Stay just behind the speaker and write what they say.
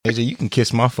AJ, you can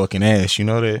kiss my fucking ass. You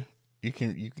know that? You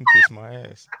can kiss my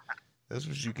ass. That's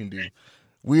what you can do.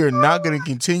 We are not going to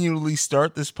continually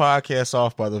start this podcast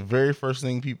off by the very first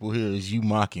thing people hear is you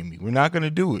mocking me. We're not going to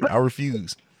do it. I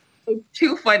refuse. It's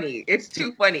too funny. It's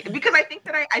too funny because I think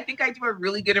that I think I do a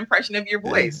really good impression of your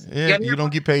voice. Yeah, you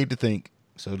don't get paid to think,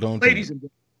 so don't. Ladies and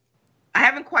gentlemen, I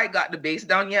haven't quite got the bass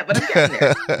down yet, but I'm getting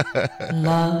there.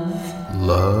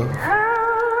 Love.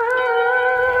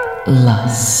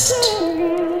 Lust.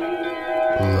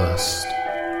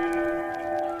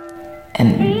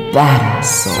 And that is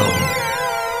soul.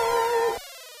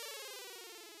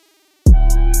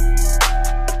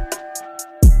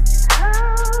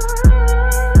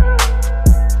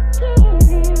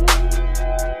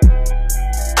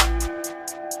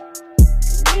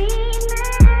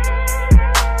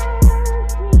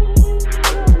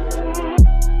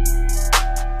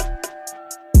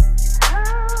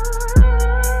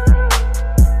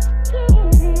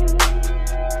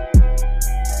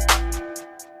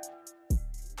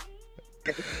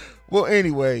 Well,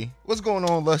 anyway, what's going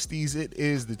on, Lusties? It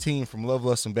is the team from Love,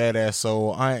 Lust, and Badass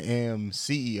Soul. I am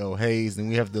CEO Hayes, and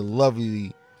we have the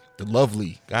lovely,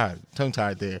 God,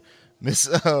 tongue-tied there, Miss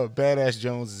Badass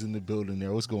Jones is in the building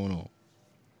there. What's going on?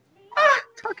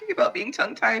 Talking about being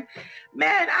tongue-tied.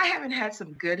 Man, I haven't had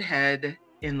some good head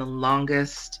in the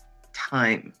longest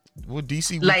time. Well,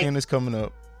 DC weekend is coming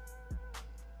up.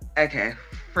 Okay,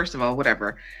 first of all,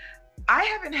 whatever. I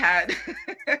haven't had,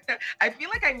 I feel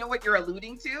like I know what you're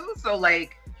alluding to. So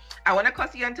like, I want to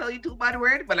cuss you and tell you two bad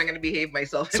word, but I'm going to behave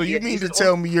myself. So you mean to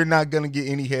tell me you're not going to get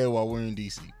any head while we're in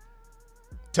DC?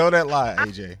 Tell that lie,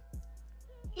 AJ.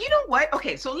 You know what?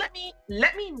 Okay, so let me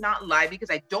not lie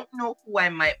because I don't know who I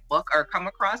might book or come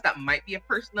across that might be a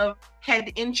person of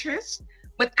head interest.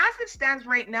 But as it stands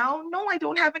right now, no, I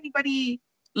don't have anybody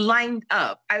lined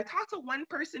up. I talked to one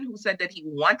person who said that he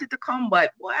wanted to come,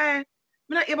 but what?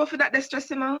 I'm not able for that distress,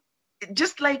 you know.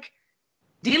 Just like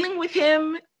dealing with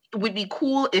him would be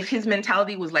cool if his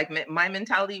mentality was like my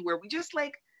mentality, where we just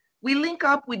like we link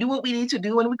up, we do what we need to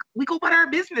do, and we go about our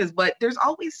business. But there's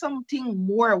always something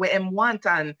more what him want,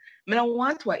 and I don't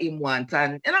want what him want,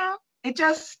 and you know,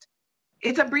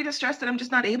 it's a breed of stress that I'm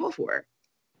just not able for.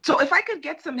 So if I could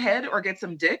get some head or get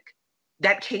some dick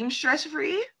that came stress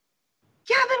free,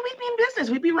 yeah, then we'd be in business,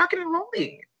 we'd be rocking and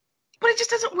rolling. But it just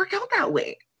doesn't work out that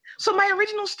way. So my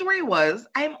original story was,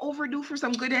 I am overdue for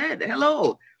some good head.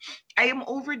 Hello. I am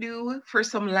overdue for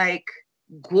some like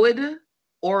good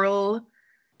oral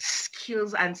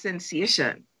skills and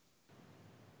sensation.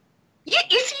 You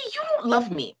see, you don't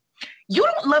love me. You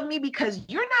don't love me because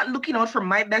you're not looking out for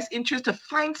my best interest to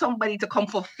find somebody to come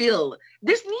fulfill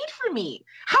this need for me.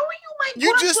 How are you my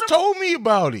You just told me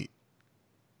about it.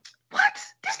 What?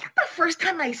 This is not the first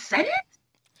time I said it?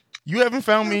 You haven't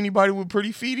found me anybody with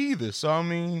pretty feet either. So, I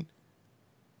mean.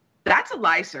 That's a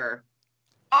lie, sir.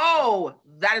 Oh,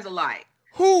 that is a lie.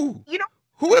 Who? You know,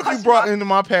 who have you brought into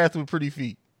my path with pretty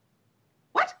feet?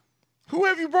 What? Who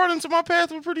have you brought into my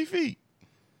path with pretty feet?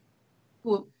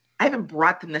 Well, I haven't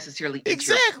brought them necessarily into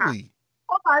exactly.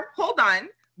 Hold on.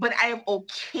 But I have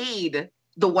okayed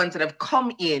the ones that have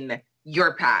come in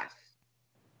your path.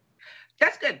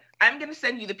 That's good. I'm gonna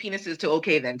send you the penises to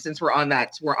okay then, since we're on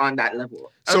that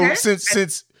level. Okay? So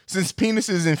since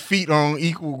penises and feet are on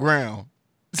equal ground,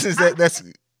 since that's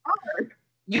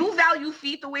you value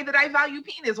feet the way that I value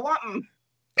penis. What?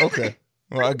 Okay.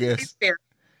 Well, I guess it's fair.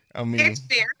 I mean, it's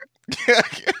fair.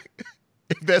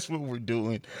 If that's what we're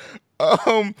doing.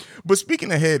 But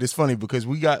speaking ahead, it's funny because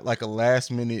we got like a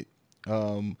last minute.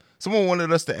 Someone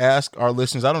wanted us to ask our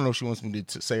listeners. I don't know if she wants me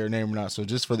to say her name or not. So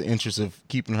just for the interest of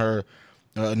keeping her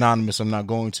anonymous, I'm not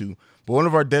going to. But one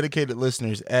of our dedicated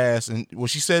listeners asked, and well,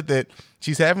 she said that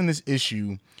she's having this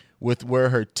issue with where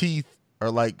her teeth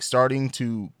are like starting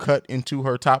to cut into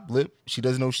her top lip. She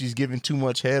doesn't know if she's giving too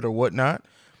much head or whatnot,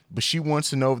 but she wants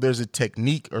to know if there's a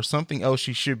technique or something else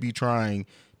she should be trying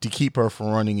to keep her from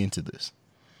running into this.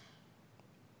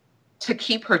 To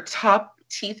keep her top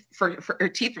teeth for her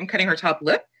teeth from cutting her top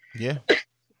lip. Yeah.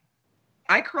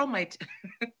 I curl my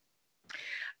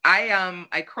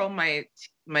I curl my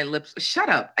lips. Shut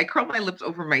up. I curl my lips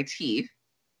over my teeth.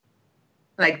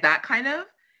 Like that kind of.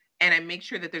 And I make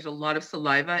sure that there's a lot of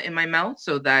saliva in my mouth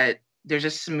so that there's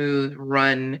a smooth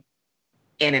run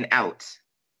in and out.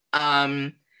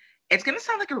 It's going to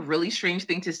sound like a really strange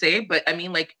thing to say, but I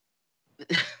mean, like,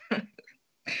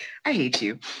 I hate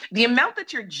you. The amount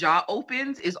that your jaw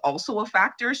opens is also a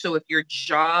factor. So if your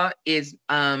jaw is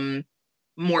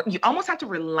more, you almost have to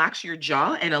relax your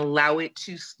jaw and allow it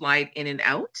to slide in and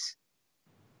out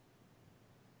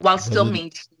while still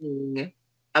maintaining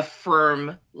a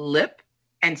firm lip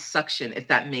and suction, if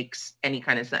that makes any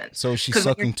kind of sense. So she's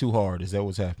sucking too hard. Is that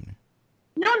what's happening?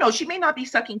 No, she may not be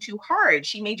sucking too hard.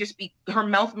 She may just be, her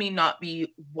mouth may not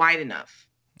be wide enough.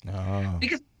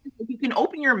 Because if you can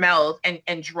open your mouth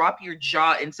and drop your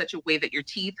jaw in such a way that your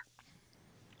teeth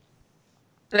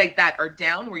like that are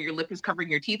down, where your lip is covering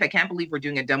your teeth. I can't believe we're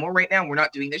doing a demo right now. We're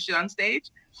not doing this shit on stage.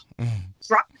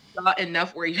 Drop your jaw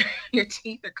enough where your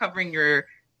teeth are covering your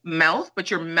mouth, but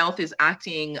your mouth is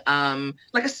acting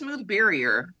like a smooth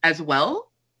barrier as well.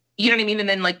 You know what I mean? And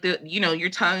then like your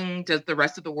tongue does the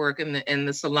rest of the work, and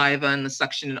the saliva and the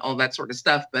suction and all that sort of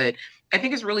stuff. But I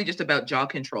think it's really just about jaw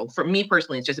control. For me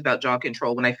personally, it's just about jaw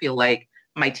control when I feel like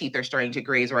my teeth are starting to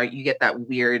graze, or you get that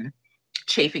weird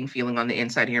chafing feeling on the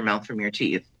inside of your mouth from your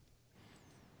teeth.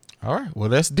 All right. Well,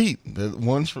 that's deep.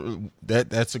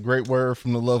 That's a great word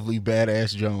from the lovely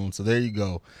Badass Jones. So there you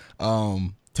go.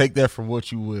 Take that for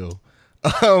what you will.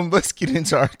 Let's get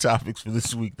into our topics for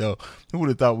this week, though. Who would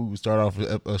have thought we would start off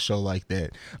a show like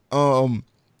that?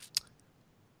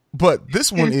 But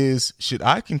this one is, should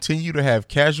I continue to have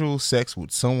casual sex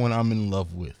with someone I'm in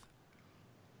love with?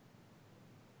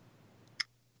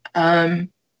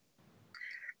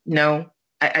 No,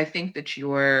 I think that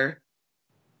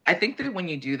when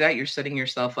you do that, you're setting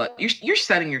yourself up. You're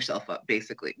setting yourself up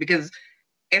basically, because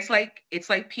it's like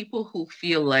people who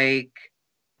feel like,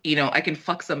 I can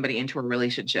fuck somebody into a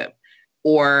relationship,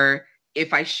 or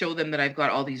if I show them that I've got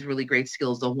all these really great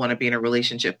skills, they'll want to be in a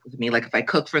relationship with me. Like if I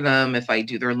cook for them, if I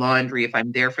do their laundry, if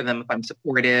I'm there for them, if I'm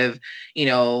supportive,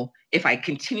 if I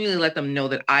continually let them know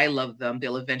that I love them,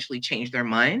 they'll eventually change their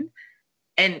mind.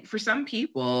 And for some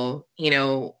people,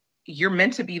 you're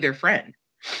meant to be their friend.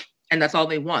 And that's all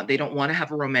they want. They don't want to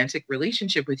have a romantic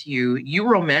relationship with you. You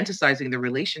romanticizing the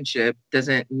relationship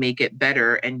doesn't make it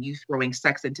better. And you throwing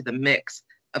sex into the mix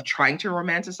of trying to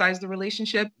romanticize the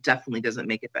relationship definitely doesn't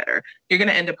make it better. You're going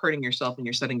to end up hurting yourself, and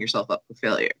you're setting yourself up for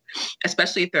failure,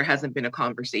 especially if there hasn't been a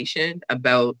conversation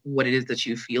about what it is that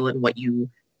you feel and what you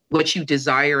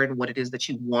desire and what it is that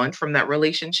you want from that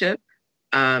relationship.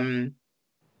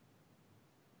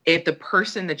 If the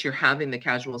person that you're having the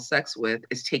casual sex with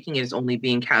is taking it as only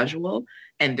being casual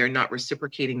and they're not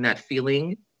reciprocating that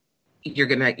feeling, you're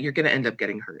gonna end up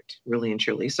getting hurt, really and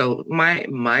truly. So my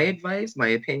advice, my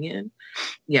opinion,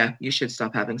 yeah, you should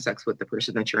stop having sex with the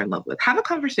person that you're in love with. Have a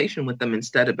conversation with them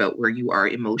instead about where you are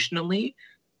emotionally,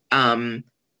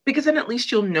 because then at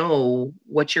least you'll know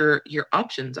what your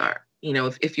options are.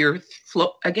 If you're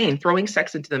throwing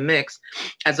sex into the mix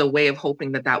as a way of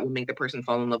hoping that will make the person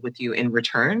fall in love with you in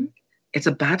return, it's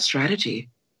a bad strategy.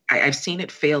 I've seen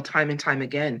it fail time and time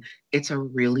again. It's a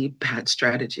really bad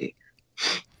strategy.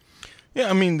 Yeah,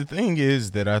 I mean, the thing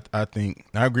is that I think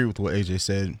I agree with what AJ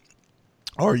said.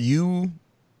 Are you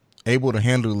able to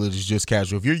handle it as just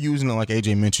casual? If you're using it like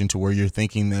AJ mentioned to where you're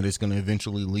thinking that it's going to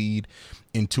eventually lead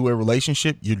into a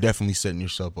relationship, you're definitely setting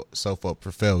yourself up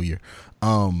for failure.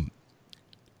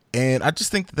 And I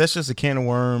just think that's just a can of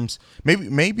worms.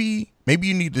 Maybe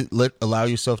you need to allow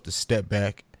yourself to step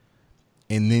back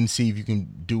and then see if you can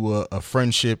do a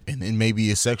friendship and then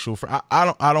maybe a sexual.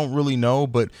 I don't really know,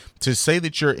 but to say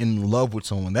that you're in love with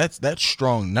someone, that's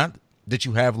strong. Not that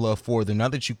you have love for them,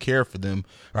 not that you care for them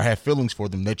or have feelings for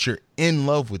them, that you're in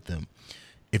love with them.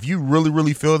 If you really,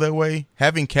 really feel that way,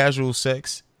 having casual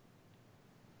sex,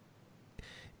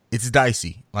 it's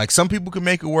dicey. Like some people can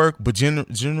make it work, but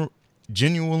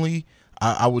genuinely,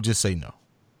 I would just say no.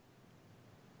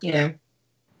 Yeah.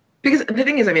 Because the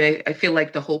thing is, I feel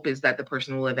like the hope is that the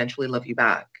person will eventually love you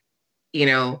back,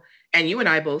 and you and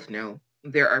I both know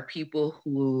there are people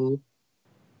who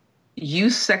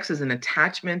use sex as an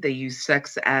attachment. They use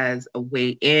sex as a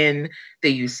way in. They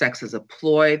use sex as a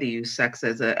ploy. They use sex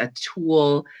as a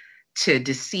tool to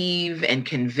deceive and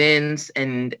convince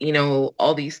and,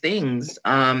 all these things,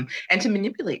 and to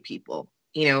manipulate people,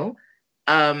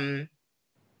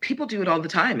 people do it all the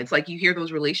time. It's like you hear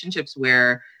those relationships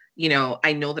where,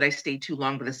 I know that I stayed too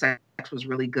long, but the sex was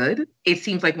really good. It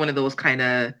seems like one of those kind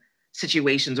of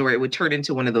situations, or it would turn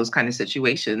into one of those kind of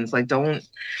situations. Like, don't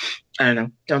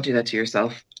do that to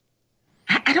yourself.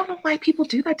 I don't know why people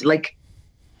do that. Like,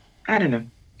 I don't know.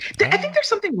 I think there's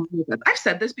something wrong with that. I've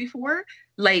said this before.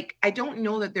 Like, I don't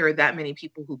know that there are that many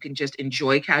people who can just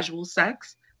enjoy casual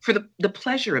sex for the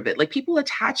pleasure of it. Like, people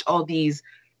attach all these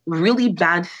really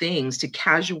bad things to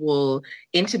casual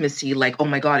intimacy, like, oh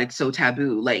my God, it's so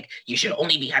taboo. Like, you should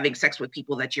only be having sex with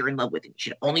people that you're in love with. And you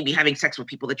should only be having sex with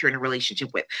people that you're in a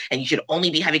relationship with. And you should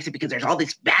only be having sex because there's all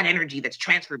this bad energy that's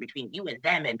transferred between you and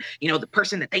them and, the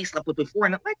person that they slept with before.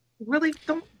 And I'm like, really?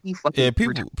 Don't you fucking... Yeah,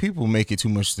 people make it too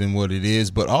much than what it is.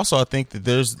 But also I think that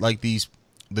there's like the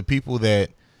people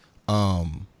that,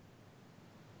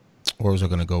 where was I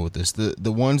going to go with this?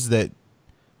 The ones that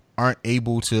aren't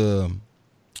able to,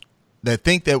 that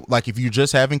think that like if you're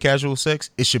just having casual sex,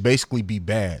 it should basically be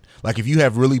bad. Like if you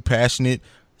have really passionate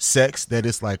sex, that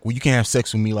it's like, well, you can't have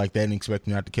sex with me like that and expect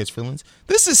me not to catch feelings.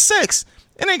 This is sex.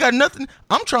 It ain't got nothing.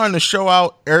 I'm trying to show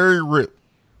out every rip.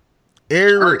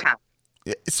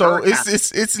 So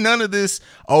it's none of this.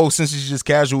 Oh, since it's just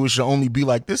casual, it should only be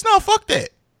like this. No, fuck that.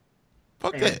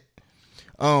 Fuck that.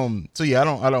 So yeah,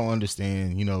 I don't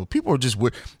understand. You know, people are just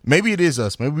weird. Maybe it is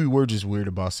us. Maybe we're just weird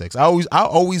about sex. I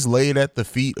always lay it at the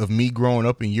feet of me growing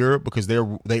up in Europe because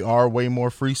they are way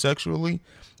more free sexually.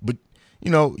 But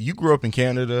you know, you grew up in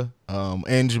Canada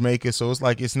and Jamaica, so it's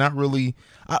like it's not really.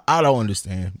 I don't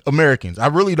understand Americans. I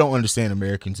really don't understand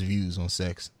Americans' views on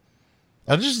sex.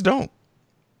 I just don't.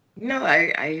 No,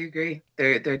 I agree.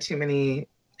 There are too many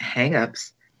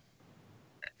hang-ups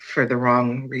for the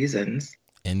wrong reasons.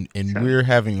 And so. We're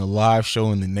having a live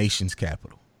show in the nation's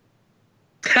capital.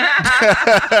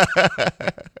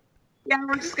 Yeah,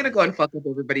 we're just gonna go and fuck up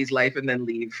everybody's life and then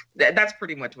leave. That's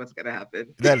pretty much what's gonna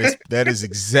happen. that is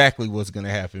exactly what's gonna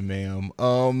happen, ma'am.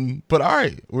 But all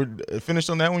right, we're finished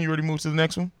on that one. You ready to move to the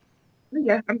next one?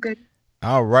 Yeah, I'm good.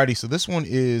 Alrighty, so this one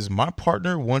is my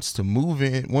partner wants me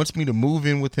to move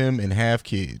in with him and have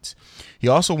kids. He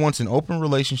also wants an open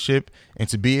relationship and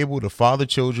to be able to father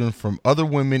children from other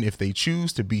women if they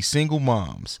choose to be single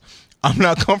moms. I'm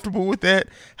not comfortable with that.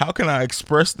 How can I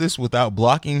express this without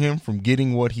blocking him from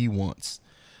getting what he wants?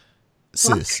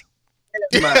 Sis.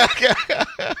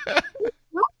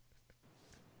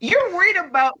 You're worried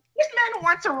about this man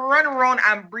wants to run around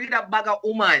and breed a bag of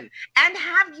woman and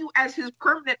have you as his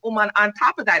permanent woman on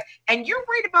top of that. And you're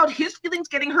worried about his feelings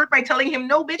getting hurt by telling him,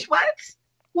 no, bitch, what?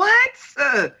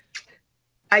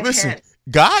 Listen, can't.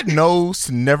 God knows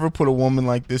to never put a woman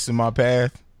like this in my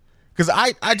path. Because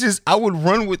I would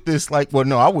run with this like, well,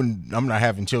 no, I wouldn't. I'm not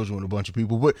having children with a bunch of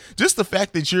people. But just the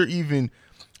fact that you're even...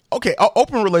 Okay, an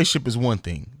open relationship is one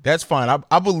thing. That's fine.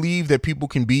 I believe that people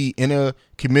can be in a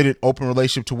committed open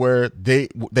relationship to where they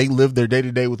live their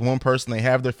day-to-day with one person, they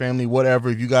have their family, whatever.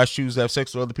 If you guys choose to have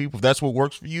sex with other people, if that's what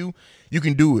works for you, you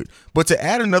can do it. But to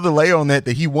add another layer on that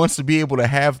he wants to be able to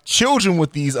have children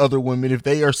with these other women if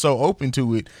they are so open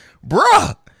to it,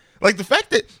 bruh. Like the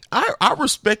fact that I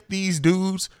respect these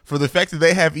dudes for the fact that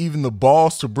they have even the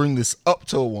balls to bring this up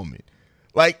to a woman.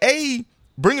 Like,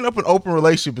 bringing up an open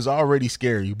relationship is already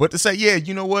scary, but to say, yeah,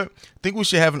 you know what? I think we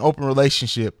should have an open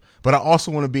relationship, but I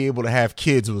also want to be able to have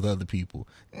kids with other people.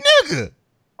 Nigga.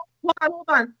 Hold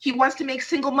on. He wants to make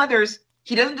single mothers.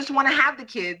 He doesn't just want to have the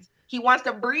kids. He wants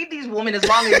to breed these women as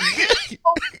long as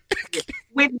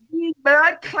with these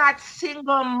blood-clot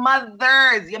single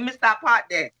mothers. You missed that part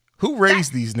there. Who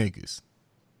raised these niggas?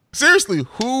 Seriously,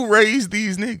 who raised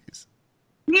these niggas?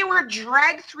 They were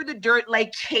dragged through the dirt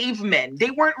like cavemen.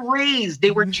 They weren't raised.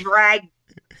 They were dragged.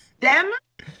 Oh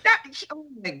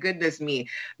my goodness me.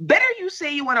 Better you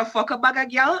say you want to fuck a bag of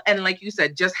girl and like you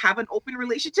said, just have an open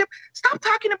relationship. Stop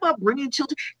talking about bringing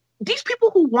children. These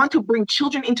people who want to bring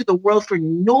children into the world for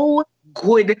no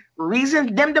good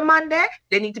reason, them demand that,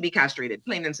 they need to be castrated,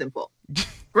 plain and simple.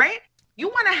 Right? You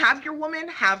want to have your woman,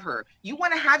 have her. You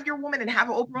want to have your woman and have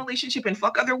an open relationship and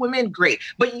fuck other women, great.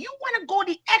 But you want to go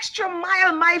the extra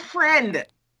mile, my friend,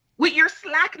 with your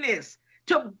slackness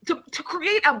to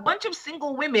create a bunch of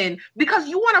single women because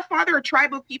you want to father a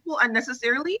tribe of people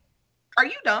unnecessarily? Are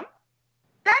you dumb?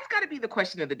 That's got to be the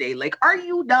question of the day. Like, are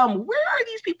you dumb? Where are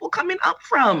these people coming up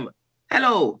from?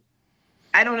 Hello.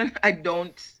 I don't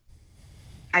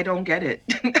get it.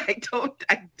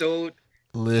 I don't.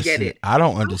 Listen, I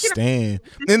don't understand.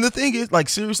 And the thing is, like,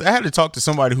 seriously, I had to talk to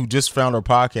somebody who just found our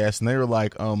podcast and they were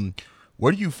like,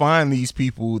 where do you find these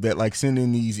people that like send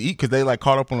in these because they like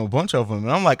caught up on a bunch of them?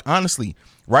 And I'm like, honestly,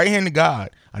 right hand to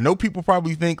God, I know people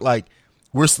probably think like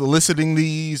we're soliciting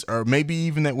these or maybe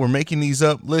even that we're making these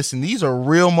up. Listen, these are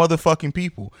real motherfucking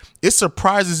people. It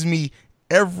surprises me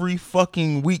every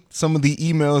fucking week, some of the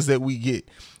emails that we get.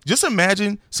 Just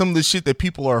imagine some of the shit that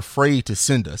people are afraid to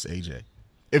send us, AJ.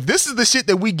 If this is the shit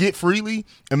that we get freely,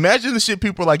 imagine the shit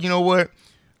people are like, you know what?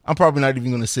 I'm probably not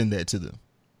even going to send that to them.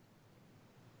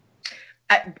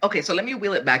 Okay, so let me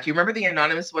wheel it back. You remember the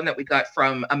anonymous one that we got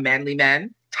from a manly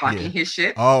man talking his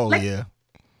shit? Oh, like, yeah.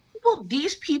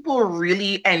 These people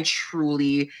really and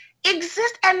truly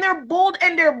exist and they're bold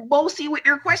and they're bossy with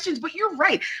their questions. But you're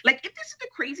right. Like, if this is the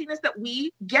craziness that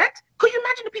we get, could you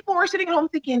imagine the people who are sitting at home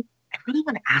thinking, I really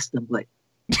want to ask them, but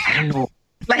I don't know.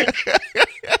 Like...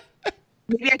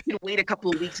 Maybe I can wait a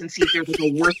couple of weeks and see if there's like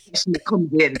a worse question that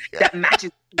comes in that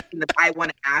matches something that I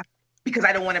want to ask because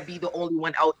I don't want to be the only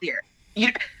one out there.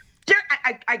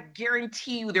 I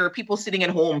guarantee you there are people sitting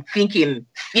at home thinking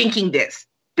this.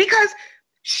 because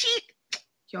she,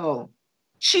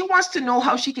 she wants to know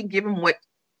how she can give him what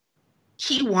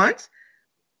he wants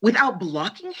without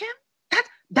blocking him.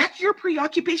 That's your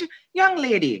preoccupation. Young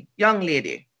lady,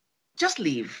 just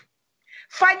leave.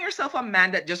 Find yourself a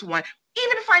man that just wants,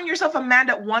 even find yourself a man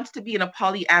that wants to be in a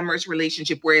polyamorous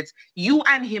relationship where it's you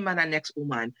and him and the next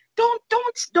woman.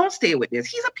 Don't stay with this.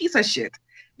 He's a piece of shit.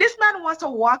 This man wants to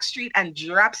walk street and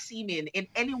drop semen in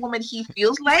any woman he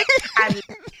feels like and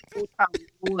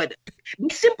would.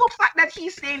 The simple fact that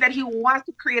he's saying that he wants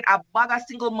to create a bag of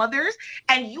single mothers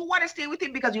and you want to stay with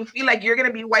him because you feel like you're going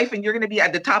to be wife and you're going to be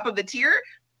at the top of the tier.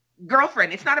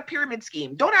 Girlfriend, it's not a pyramid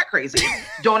scheme. Don't act crazy.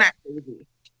 Don't act crazy.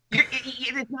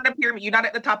 It's not a pyramid. You're not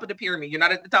at the top of the pyramid. You're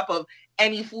not at the top of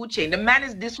any food chain. The man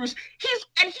is disrespect.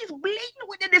 He's blatant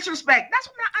with the disrespect. That's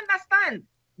what I understand.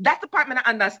 That's the part I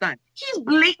understand. He's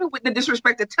blatant with the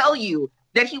disrespect to tell you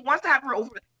that he wants to have her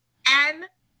over and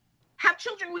have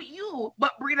children with you,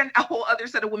 but breed a whole other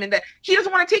set of women that he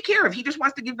doesn't want to take care of. He just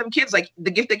wants to give them kids, like the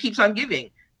gift that keeps on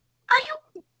giving. Are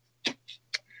you?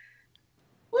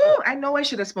 Ooh, I know I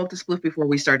should have smoked a spliff before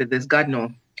we started this. God,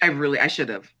 no. I should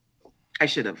have.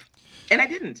 And I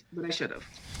didn't, but I should have.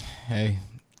 Hey,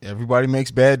 everybody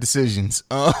makes bad decisions.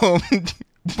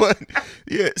 But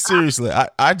yeah, seriously,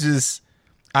 I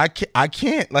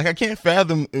can't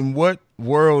fathom in what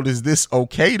world is this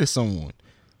okay to someone.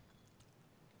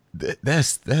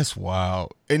 That's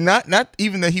wild. And not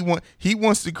even that he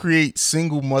wants to create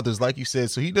single mothers, like you said,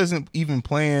 so he doesn't even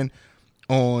plan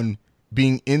on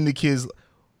being in the kids.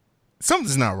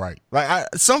 Something's not right.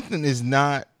 Something is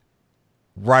not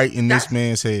right in this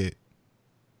man's head.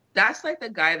 That's like the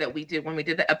guy that we did when we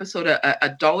did the episode of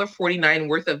 $1.49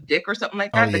 worth of dick or something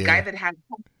like that. Oh, the yeah. guy that had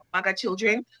MAGA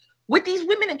children with these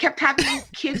women and kept having these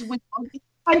kids with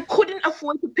and couldn't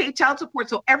afford to pay child support.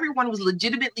 So everyone was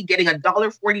legitimately getting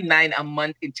 $1.49 a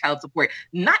month in child support.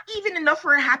 Not even enough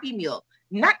for a Happy Meal.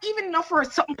 Not even enough for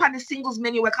something on the singles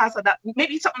menu at Casa.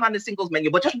 Maybe something on the singles menu,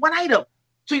 but just one item.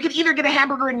 So you could either get a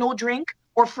hamburger and no drink,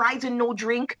 or fries and no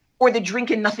drink, or the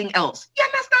drink and nothing else. You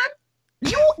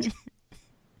understand?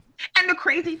 And the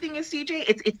crazy thing is,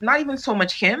 CJ, it's not even so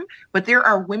much him, but there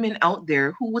are women out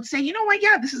there who would say, you know what,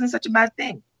 yeah, this isn't such a bad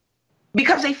thing.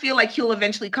 Because they feel like he'll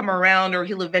eventually come around, or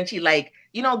he'll eventually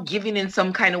giving in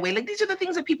some kind of way. Like, these are the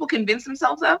things that people convince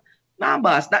themselves of. Nah,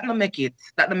 boss, that don't make it.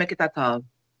 That don't make it at all.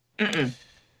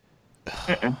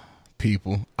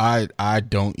 People, I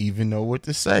don't even know what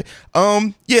to say.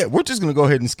 Yeah, we're just gonna go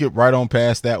ahead and skip right on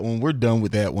past that one. We're done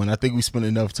with that one. I think we spent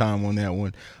enough time on that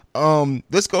one.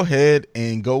 Let's go ahead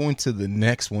and go into the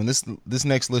next one. This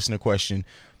next listener question,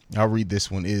 I'll read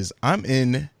this one, is I'm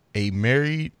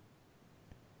married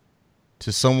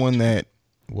to someone that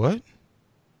what?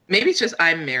 Maybe it's just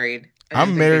I'm married.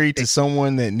 I'm married to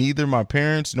someone that neither my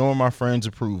parents nor my friends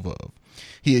approve of.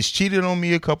 He has cheated on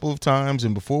me a couple of times,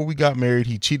 and before we got married,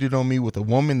 he cheated on me with a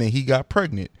woman that he got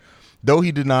pregnant, though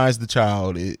he denies the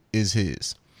child is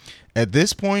his. At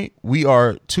this point, we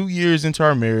are 2 years into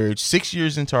our marriage, 6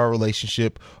 years into our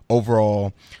relationship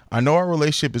overall. I know our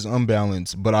relationship is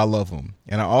unbalanced, but I love him.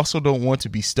 And I also don't want to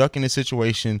be stuck in a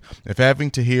situation of having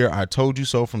to hear "I told you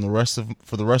so" for the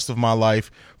rest of my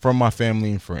life from my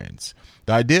family and friends.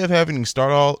 The idea of having to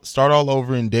start all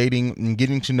over in dating and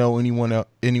getting to know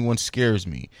anyone scares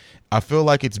me. I feel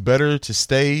like it's better to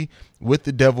stay with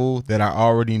the devil that I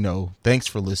already know. Thanks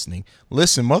for listening.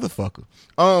 Listen, motherfucker.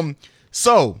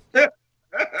 So,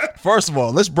 first of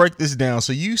all, let's break this down.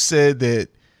 So you said that,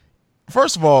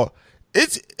 first of all,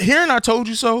 it's hearing "I told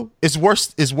you so"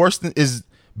 is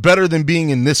better than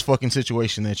being in this fucking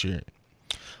situation that you're in.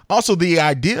 Also, the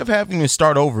idea of having to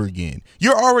start over again,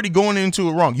 you're already going into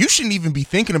it wrong. You shouldn't even be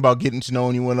thinking about getting to know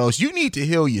anyone else. You need to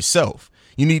heal yourself.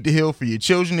 You need to heal for your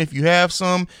children if you have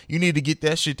some. You need to get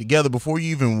that shit together before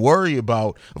you even worry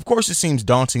about. Of course, it seems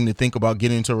daunting to think about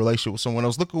getting into a relationship with someone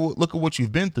else. Look at what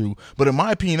you've been through. But in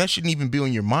my opinion, that shouldn't even be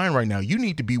on your mind right now. You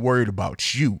need to be worried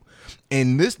about you.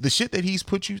 And the shit that he's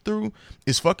put you through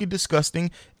is fucking disgusting.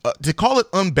 To call it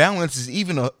unbalanced is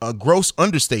even a gross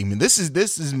understatement. This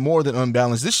is more than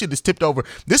unbalanced. This shit is tipped over.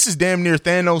 This is damn near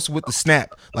Thanos with the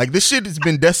snap. Like, this shit has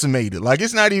been decimated. Like,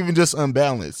 it's not even just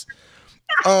unbalanced.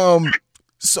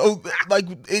 So, like,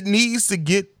 it needs to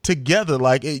get together.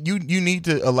 Like, you need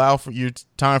to allow for your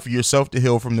time for yourself to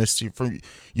heal from this, for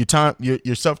your time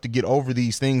yourself to get over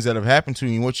these things that have happened to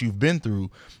you and what you've been through.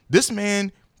 This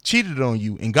man cheated on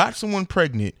you and got someone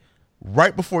pregnant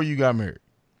right before you got married.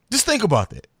 Just think about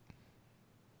that.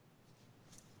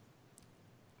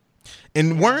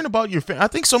 And worrying about your family. I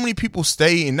think so many people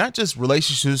stay in not just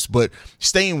relationships, but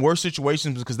stay in worse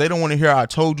situations because they don't want to hear I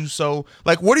told you so.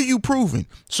 Like, what are you proving?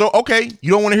 So, okay,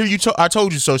 you don't want to hear I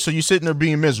told you so. So you're sitting there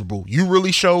being miserable. You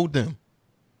really showed them.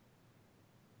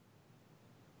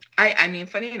 I mean,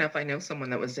 funny enough, I know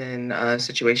someone that was in a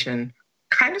situation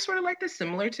kind of sort of like this,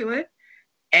 similar to it.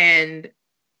 And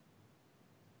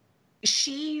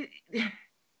she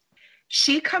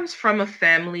comes from a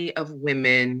family of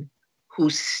women who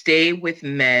stay with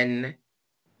men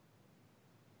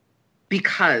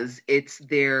because it's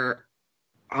their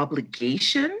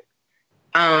obligation.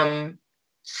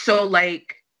 So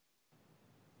like,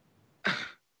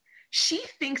 she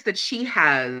thinks that she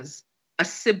has a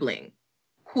sibling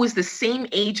who is the same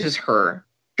age as her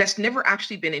that's never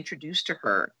actually been introduced to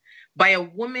her by a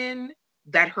woman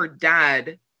that her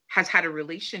dad has had a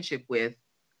relationship with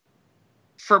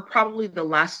for probably the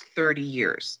last 30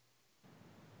 years.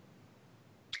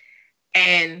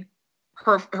 And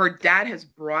her dad has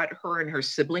brought her and her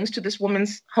siblings to this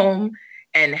woman's home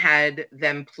and had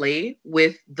them play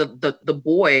with the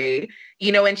boy,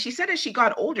 you know, and she said as she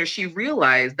got older, she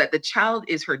realized that the child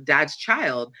is her dad's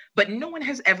child, but no one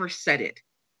has ever said it.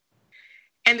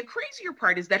 And the crazier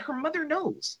part is that her mother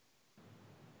knows.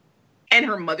 And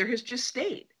her mother has just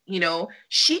stayed. You know,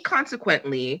 she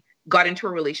consequently got into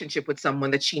a relationship with someone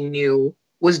that she knew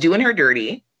was doing her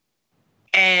dirty.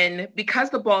 And because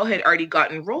the ball had already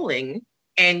gotten rolling,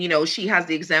 and, you know, she has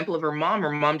the example of her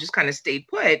mom just kind of stayed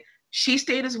put, she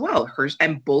stayed as well. Hers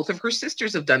and both of her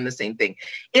sisters have done the same thing.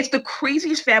 It's the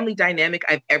craziest family dynamic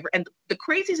I've ever, and the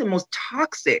craziest and most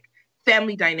toxic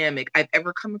family dynamic I've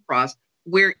ever come across,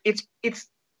 where it's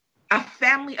a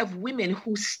family of women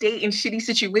who stay in shitty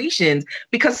situations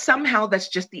because somehow that's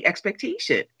just the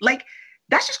expectation. Like,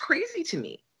 that's just crazy to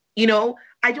me. You know,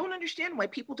 I don't understand why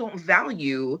people don't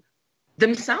value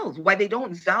themselves, why they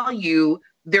don't value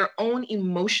their own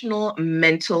emotional,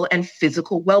 mental, and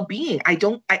physical well-being.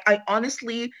 I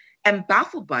honestly am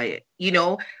baffled by it. You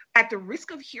know, at the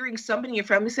risk of hearing somebody in your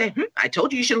family say, I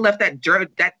told you you should have left that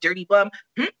dirty bum.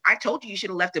 I told you should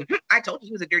have left him. I told you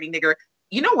he was a dirty nigger.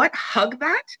 You know what? Hug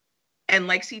that. And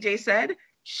like CJ said,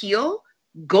 heal,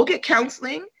 go get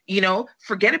counseling, you know,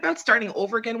 forget about starting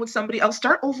over again with somebody else,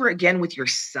 start over again with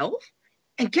yourself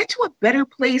and get to a better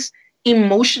place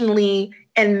emotionally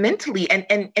and mentally,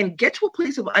 and get to a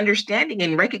place of understanding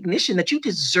and recognition that you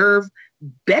deserve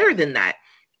better than that.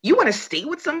 You want to stay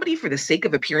with somebody for the sake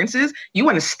of appearances. You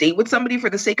want to stay with somebody for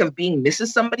the sake of being Mrs.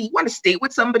 Somebody. You want to stay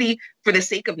with somebody for the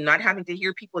sake of not having to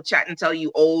hear people chat and tell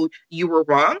you, oh, you were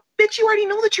wrong. Bitch, you already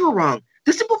know that you were wrong.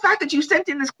 The simple fact that you sent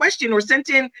in this question or sent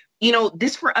in, you know,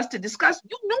 this for us to discuss,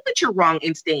 you know that you're wrong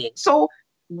in staying. So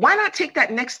why not take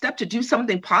that next step to do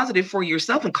something positive for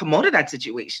yourself and come out of that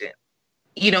situation?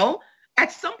 You know,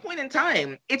 at some point in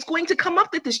time, it's going to come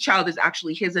up that this child is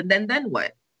actually his, and then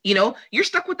what? You know, you're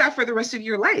stuck with that for the rest of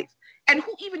your life. And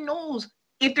who even knows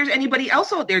if there's anybody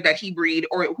else out there that he breed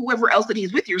or whoever else that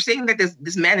he's with? You're saying that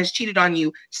this man has cheated on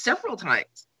you several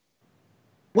times.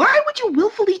 Why would you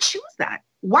willfully choose that?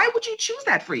 Why would you choose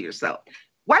that for yourself?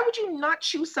 Why would you not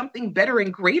choose something better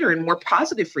and greater and more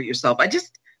positive for yourself?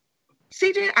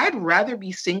 CJ, I'd rather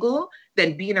be single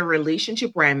than be in a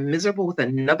relationship where I'm miserable with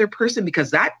another person,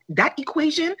 because that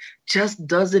equation just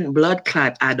doesn't blood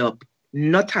clot add up.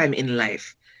 No time in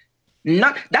life.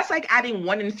 That's like adding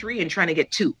 1 and 3 and trying to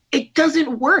get 2. It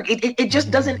doesn't work. It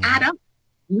just doesn't add up.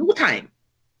 No time.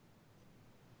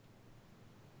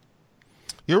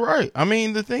 You're right. I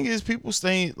mean, the thing is, people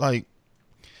stay like,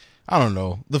 I don't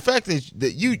know. The fact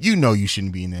that you know you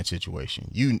shouldn't be in that situation.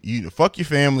 You fuck your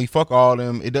family, fuck all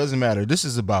them. It doesn't matter. This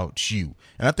is about you.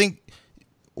 And I think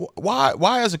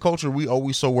why as a culture we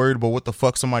always so worried about what the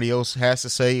fuck somebody else has to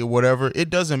say or whatever.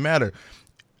 It doesn't matter.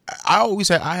 I always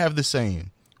say, I have the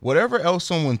saying, whatever else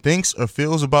someone thinks or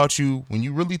feels about you, when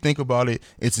you really think about it,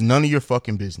 it's none of your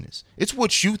fucking business. It's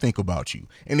what you think about you.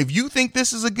 And if you think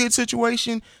this is a good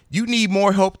situation, you need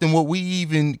more help than what we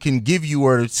even can give you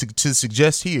or to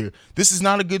suggest here. This is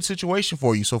not a good situation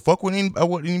for you. So fuck what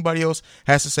anybody else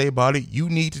has to say about it. You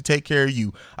need to take care of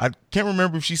you. I can't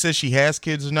remember if she says she has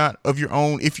kids or not of your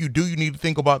own. If you do, you need to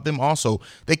think about them also.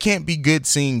 They can't be good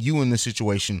seeing you in this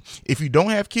situation. If you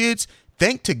don't have kids,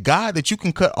 thank to God that you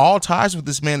can cut all ties with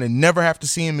this man and never have to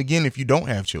see him again if you don't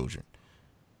have children.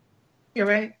 You're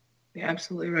right. You're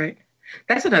absolutely right.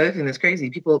 That's another thing that's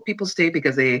crazy. People stay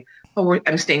because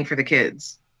I'm staying for the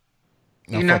kids.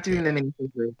 You're not doing them any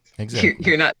favors. Exactly.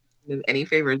 You're not doing them any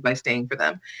favors by staying for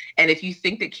them. And if you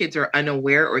think that kids are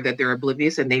unaware or that they're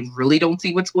oblivious and they really don't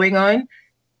see what's going on,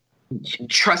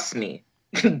 trust me,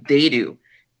 they do.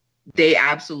 They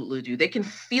absolutely do. They can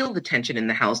feel the tension in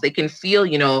the house. They can feel,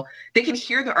 they can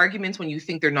hear the arguments when you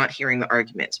think they're not hearing the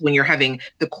arguments. When you're having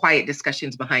the quiet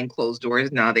discussions behind closed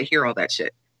doors, now they hear all that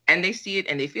shit. And they see it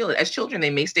and they feel it. As children, they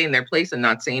may stay in their place and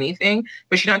not say anything,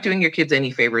 but you're not doing your kids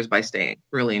any favors by staying.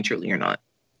 Really and truly, you're not.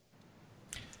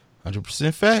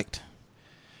 100% fact.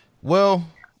 Well,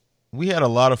 we had a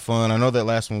lot of fun. I know that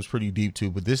last one was pretty deep too,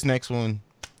 but this next one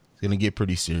is going to get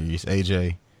pretty serious.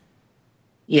 AJ.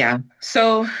 Yeah.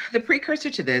 So the precursor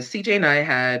to this, CJ and I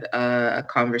had a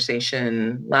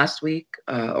conversation last week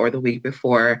or the week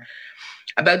before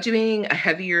about doing a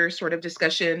heavier sort of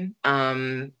discussion,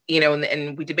 and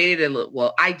we debated it a little.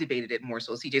 Well, I debated it more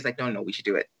so. CJ's like, no, we should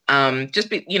do it.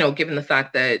 Given the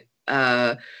fact that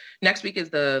next week is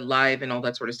the live and all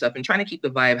that sort of stuff, and trying to keep the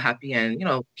vibe happy and,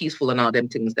 peaceful and all them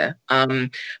things there.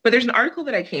 But there's an article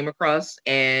that I came across,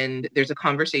 and there's a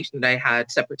conversation that I had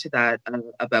separate to that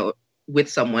about with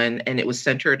someone, and it was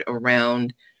centered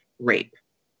around rape.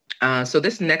 So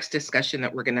this next discussion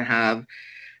that we're going to have,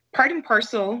 part and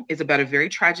parcel, is about a very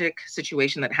tragic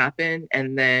situation that happened,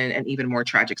 and then an even more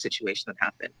tragic situation that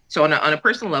happened. So on a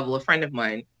personal level, a friend of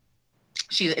mine,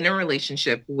 she's in a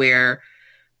relationship where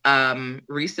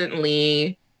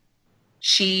recently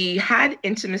she had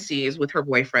intimacies with her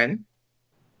boyfriend,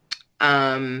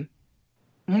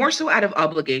 more so out of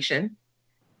obligation,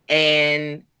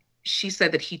 and she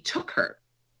said that he took her.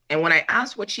 And when I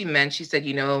asked what she meant, she said,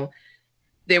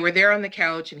 they were there on the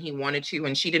couch and he wanted to,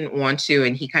 and she didn't want to.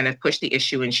 And he kind of pushed the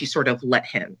issue and she sort of let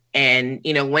him. And,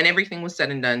 when everything was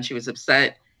said and done, she was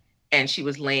upset and she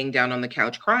was laying down on the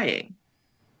couch crying.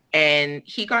 And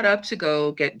he got up to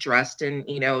go get dressed and,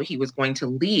 he was going to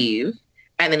leave.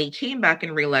 And then he came back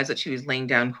and realized that she was laying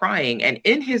down crying. And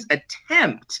in his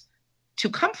attempt to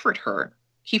comfort her,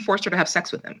 he forced her to have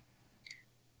sex with him.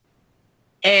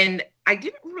 And I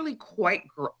didn't really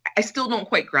I still don't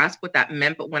quite grasp what that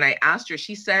meant. But when I asked her,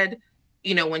 she said,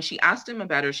 when she asked him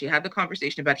about her, she had the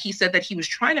conversation about, he said that he was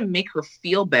trying to make her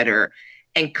feel better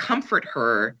and comfort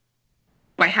her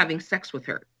by having sex with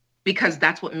her, because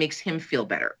that's what makes him feel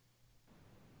better.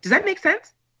 Does that make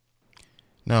sense?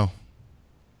 No,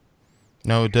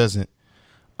 it doesn't.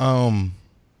 I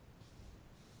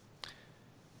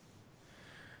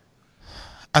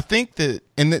think that,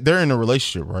 and they're in a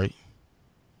relationship, right?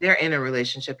 They're in a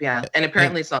relationship, yeah. And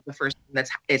apparently it's not the first thing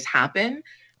it's happened,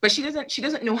 but she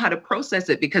doesn't know how to process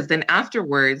it, because then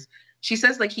afterwards she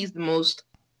says like he's the most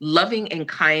loving and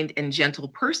kind and gentle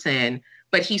person,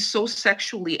 but he's so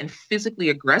sexually and physically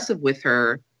aggressive with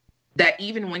her that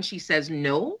even when she says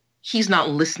no, he's not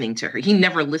listening to her. He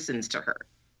never listens to her.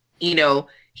 He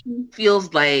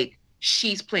feels like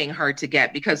she's playing hard to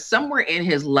get, because somewhere in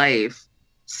his life,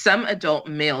 some adult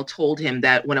male told him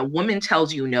that when a woman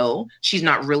tells you no, she's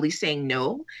not really saying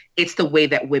no. It's the way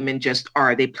that women just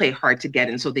are. They play hard to get,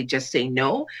 and so they just say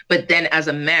no. But then as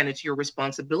a man, it's your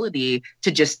responsibility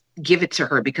to just give it to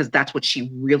her, because that's what she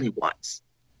really wants.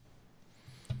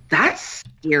 That's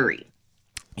scary.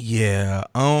 Yeah.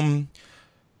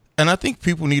 And I think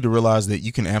people need to realize that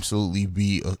you can absolutely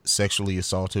be sexually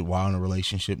assaulted while in a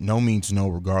relationship. No means no,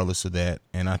 regardless of that.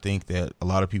 And I think that a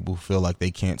lot of people feel like they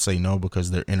can't say no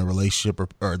because they're in a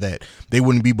relationship, or that they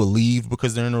wouldn't be believed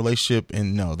because they're in a relationship.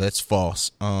 And no, that's false.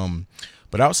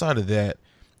 But outside of that,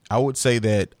 I would say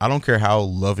that I don't care how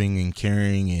loving and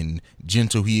caring and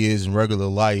gentle he is in regular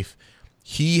life,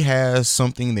 he has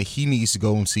something that he needs to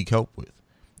go and seek help with.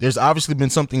 There's obviously been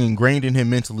something ingrained in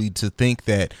him mentally to think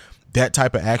that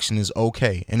type of action is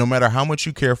okay. And no matter how much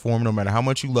you care for him, no matter how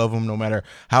much you love him, no matter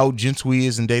how gentle he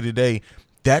is in day to day,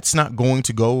 that's not going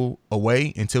to go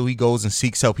away until he goes and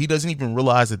seeks help. He doesn't even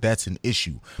realize that that's an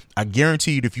issue. I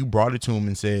guarantee you, if you brought it to him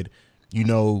and said,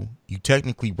 you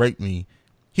technically raped me,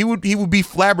 he would be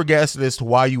flabbergasted as to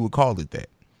why you would call it that.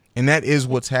 And that is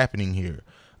what's happening here.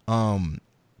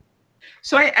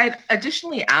 So I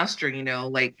additionally asked her,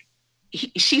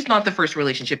 she's not the first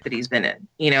relationship that he's been in,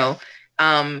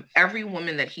 every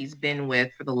woman that he's been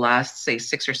with for the last, say,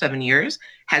 6 or 7 years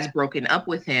has broken up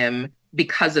with him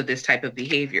because of this type of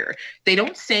behavior. They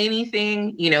don't say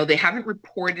anything, they haven't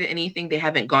reported anything, they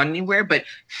haven't gone anywhere, but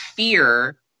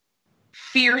fear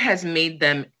has made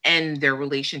them end their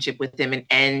relationship with him,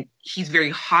 and he's very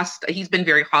hostile. He's been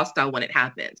very hostile when it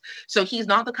happens. So he's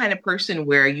not the kind of person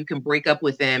where you can break up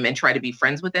with him and try to be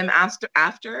friends with him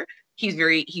after. He's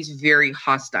very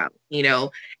hostile,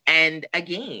 and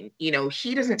again, he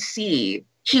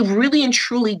really and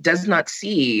truly does not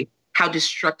see how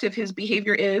destructive his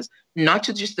behavior is, not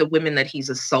to just the women that he's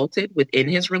assaulted within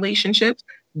his relationships,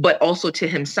 but also to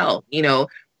himself.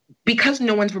 because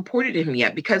no one's reported him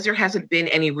yet, because there hasn't been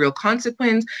any real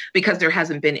consequence, because there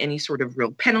hasn't been any sort of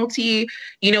real penalty.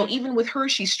 You know, even with her,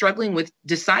 she's struggling with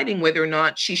deciding whether or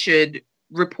not she should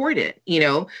report it. You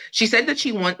know, she said that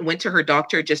she went to her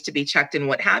doctor just to be checked and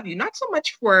what have you, not so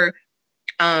much for,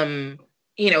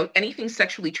 you know, anything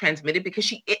sexually transmitted,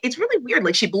 because it's really weird.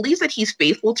 Like, she believes that he's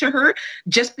faithful to her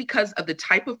just because of the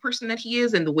type of person that he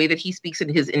is and the way that he speaks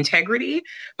and his integrity.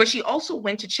 But she also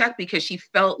went to check because she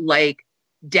felt like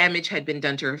damage had been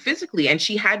done to her physically, and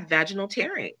she had vaginal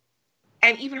tearing.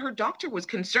 And even her doctor was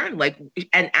concerned, like,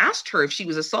 and asked her if she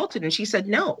was assaulted, and she said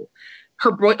no.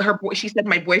 She said,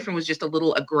 my boyfriend was just a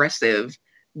little aggressive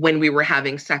when we were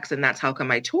having sex, and that's how come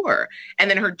I tore. And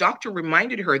then her doctor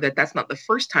reminded her that that's not the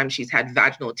first time she's had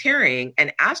vaginal tearing,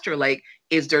 and asked her, like,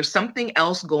 is there something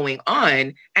else going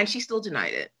on? And she still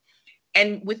denied it.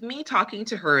 And with me talking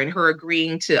to her and her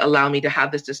agreeing to allow me to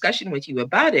have this discussion with you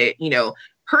about it, you know,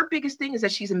 her biggest thing is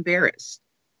that she's embarrassed.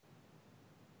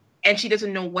 And she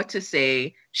doesn't know what to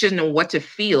say. She doesn't know what to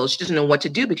feel. She doesn't know what to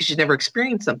do because she's never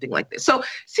experienced something like this. So,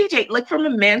 CJ, like, from a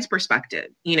man's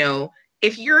perspective, you know,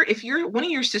 if you're one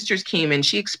of your sisters came and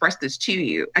she expressed this to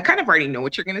you, I kind of already know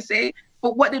what you're going to say,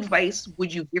 but what advice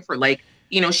would you give her? Like,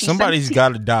 you know, somebody's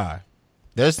got to die.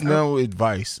 There's no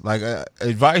advice. Like,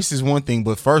 advice is one thing,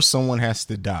 but first someone has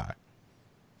to die.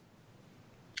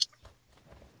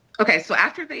 Okay, so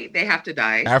after they have to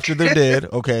die. After they're dead,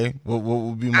 okay, what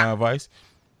would be my advice?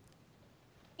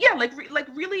 Yeah, like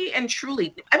really and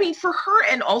truly. I mean, for her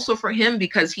and also for him,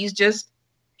 because he's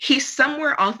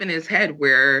somewhere off in his head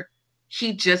where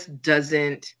he just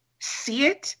doesn't see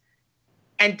it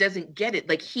and doesn't get it.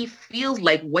 Like, he feels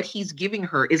like what he's giving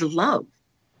her is love.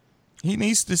 He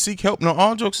needs to seek help. No,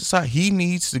 all jokes aside, he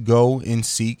needs to go and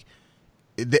seek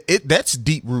it. That's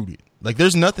deep rooted. Like,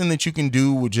 there's nothing that you can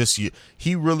do with just you.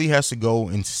 He really has to go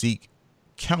and seek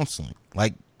counseling.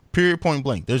 Like, period, point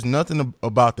blank. There's nothing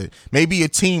about that. Maybe a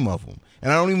team of them.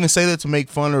 And I don't even say that to make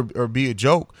fun or be a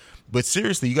joke. But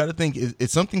seriously, you got to think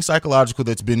it's something psychological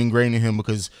that's been ingrained in him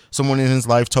because someone in his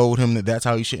life told him that that's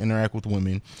how he should interact with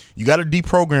women. You got to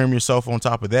deprogram yourself on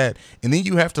top of that. And then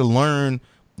you have to learn,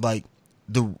 like,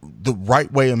 the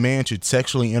right way a man should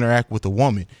sexually interact with a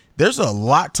woman. There's a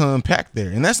lot to unpack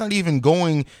there, and that's not even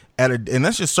going and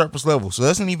that's just surface level. So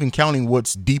that's not even counting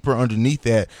what's deeper underneath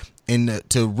that, and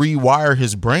to rewire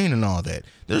his brain and all that.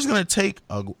 There's going to take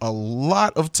a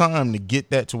lot of time to get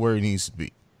that to where it needs to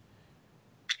be.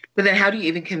 But then how do you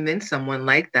even convince someone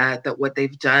like that what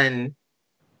they've done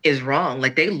is wrong?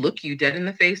 Like, they look you dead in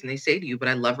the face and they say to you, but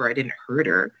I love her, I didn't hurt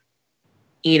her.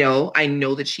 You know, I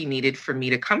know that she needed for me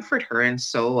to comfort her. And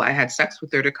so I had sex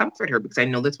with her to comfort her because I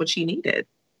know that's what she needed.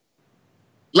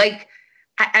 Like,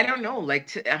 I don't know,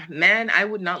 like, man, I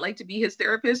would not like to be his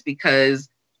therapist because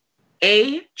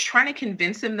trying to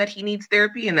convince him that he needs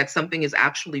therapy and that something is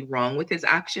actually wrong with his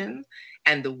actions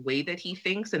and the way that he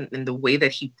thinks and the way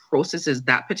that he processes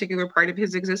that particular part of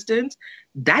his existence,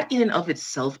 that in and of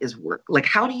itself is work. Like,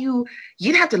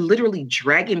 you'd have to literally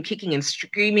drag him kicking and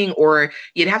screaming, or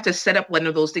you'd have to set up one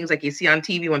of those things like you see on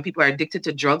TV when people are addicted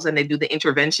to drugs and they do the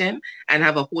intervention and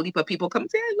have a whole heap of people come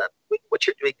say, I love you, what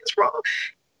you're doing is wrong.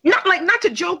 Not to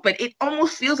joke, but it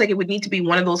almost feels like it would need to be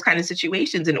one of those kind of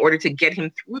situations in order to get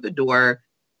him through the door.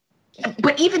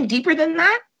 But even deeper than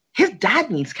that, his dad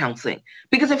needs counseling,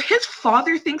 because if his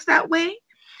father thinks that way,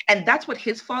 and that's what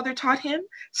his father taught him,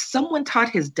 someone taught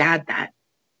his dad that.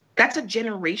 That's a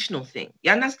generational thing.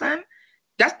 You understand?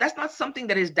 That's not something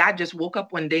that his dad just woke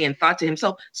up one day and thought to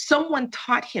himself. Someone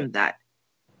taught him that.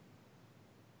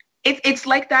 It's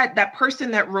like that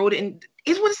person that wrote in.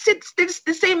 It's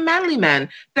the same manly man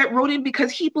that wrote in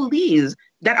because he believes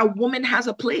that a woman has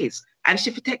a place and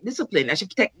she should take discipline and she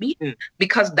should take beating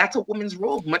because that's a woman's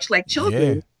role, much like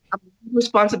children. Yeah.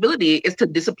 Responsibility is to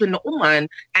discipline the woman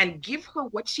and give her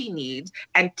what she needs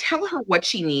and tell her what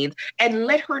she needs and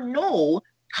let her know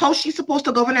how she's supposed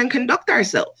to govern and conduct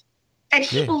herself. And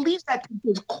he believes that to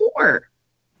his core.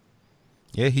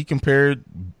 Yeah, he compared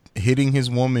hitting his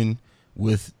woman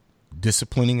with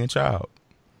disciplining a child.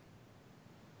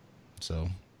 So,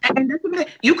 and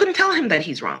you couldn't tell him that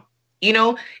he's wrong. You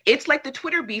know, it's like the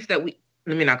Twitter beef that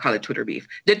let me not call it Twitter beef.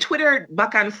 The Twitter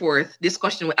back and forth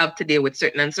discussion we have today with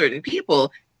certain uncertain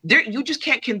people, you just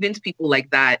can't convince people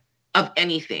like that of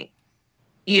anything.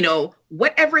 You know,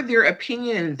 whatever their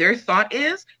opinion and their thought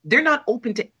is, they're not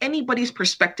open to anybody's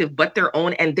perspective but their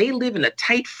own, and they live in a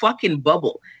tight fucking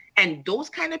bubble. And those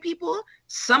kind of people,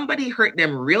 somebody hurt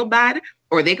them real bad,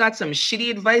 or they got some shitty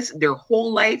advice their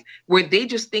whole life where they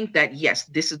just think that, yes,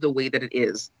 this is the way that it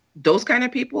is. Those kind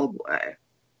of people,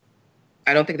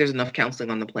 I don't think there's enough counseling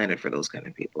on the planet for those kind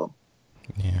of people.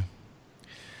 Yeah.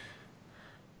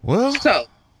 Well, So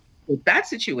with that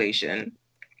situation,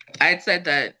 I had said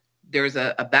that there's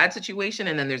a bad situation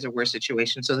and then there's a worse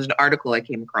situation. So there's an article I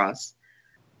came across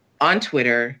on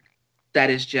Twitter that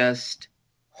is just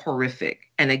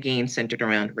horrific and again centered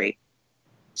around rape.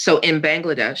 So in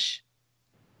Bangladesh,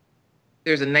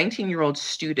 there's a 19-year-old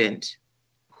student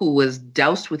who was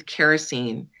doused with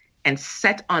kerosene and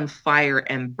set on fire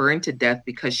and burned to death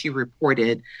because she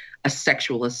reported a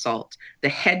sexual assault. The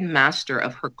headmaster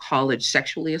of her college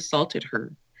sexually assaulted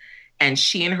her, and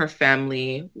she and her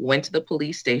family went to the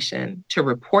police station to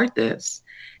report this.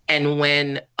 And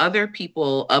when other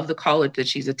people of the college that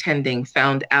she's attending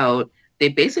found out, they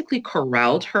basically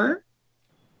corralled her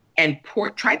and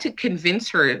tried to convince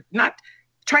her,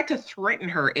 tried to threaten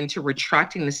her into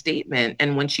retracting the statement.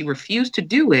 And when she refused to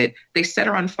do it, they set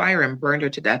her on fire and burned her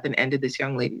to death and ended this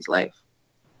young lady's life.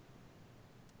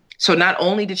 So not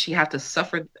only did she have to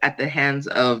suffer at the hands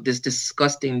of this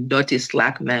disgusting, dirty,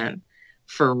 slack man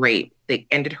for rape, they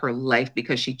ended her life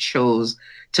because she chose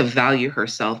to value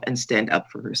herself and stand up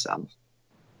for herself.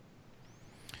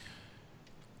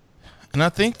 and I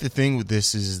think the thing with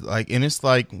this is like, and it's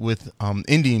like with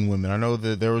Indian women. I know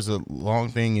that there was a long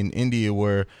thing in India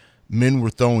where men were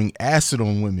throwing acid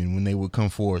on women when they would come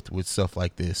forth with stuff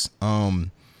like this.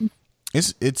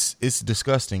 It's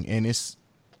disgusting, and it's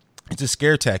a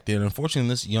scare tactic. And unfortunately,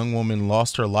 this young woman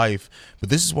lost her life. But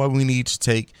this is why we need to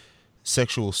take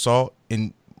sexual assault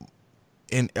and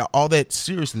all that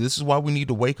seriously. This is why we need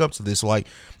to wake up to this. Like,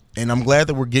 and I'm glad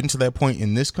that we're getting to that point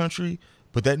in this country,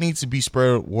 but that needs to be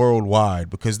spread worldwide,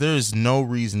 because there is no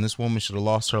reason this woman should have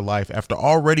lost her life after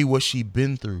already what she'd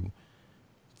been through.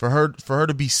 For her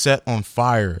to be set on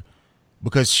fire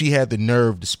because she had the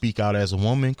nerve to speak out as a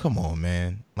woman. Come on,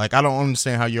 man. Like, I don't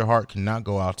understand how your heart cannot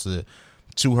go out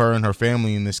to her and her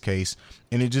family in this case.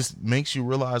 And it just makes you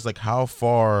realize like how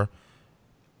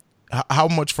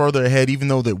much further ahead, even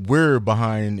though that we're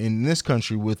behind in this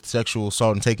country with sexual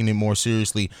assault and taking it more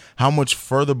seriously, how much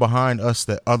further behind us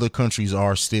that other countries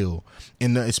are still,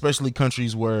 especially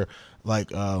countries where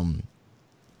like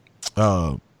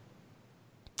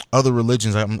other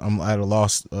religions, I'm at a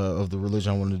loss of the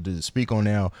religion I wanted to speak on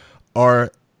now,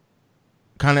 are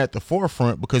kind of at the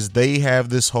forefront because they have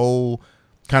this whole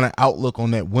kind of outlook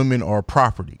on that women are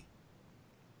property.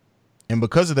 And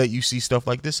because of that, you see stuff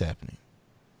like this happening.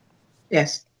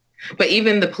 Yes. But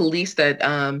even the police that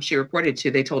she reported to,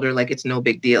 they told her like it's no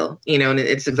big deal, and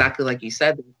it's exactly like you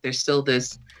said. There's still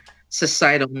this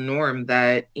societal norm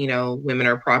that, women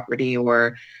are property,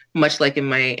 or much like in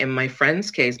my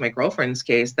friend's case, my girlfriend's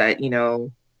case, that,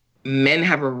 men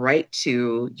have a right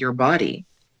to your body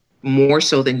more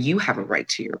so than you have a right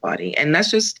to your body. And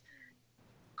that's just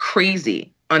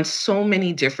crazy on so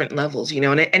many different levels, and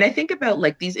I think about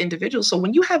like these individuals. So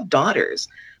when you have daughters,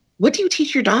 what do you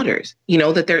teach your daughters?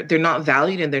 That they're not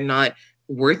valued and they're not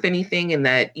worth anything. And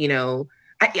that,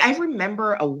 I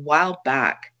remember a while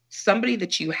back, somebody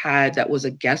that you had that was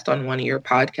a guest on one of your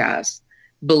podcasts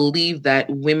believed that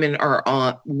women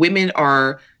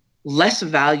are less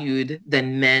valued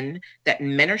than men, that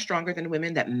men are stronger than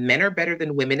women, that men are better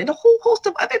than women, and a whole host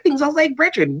of other things. I was like,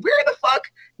 Brethren, where the fuck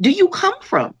do you come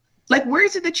from? Like, where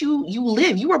is it that you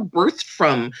live? You are birthed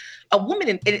from a woman.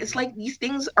 And it's like these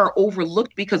things are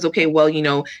overlooked because, okay, well,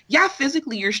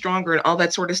 physically you're stronger and all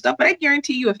that sort of stuff. But I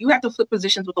guarantee you, if you have to flip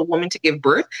positions with a woman to give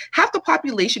birth, half the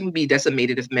population would be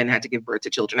decimated if men had to give birth to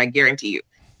children. I guarantee you.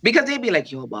 Because they'd be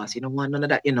like, yo, boss, you don't want none of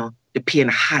that, the pain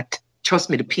hot. Trust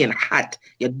me, the pain hot.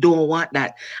 You don't want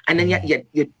that. And then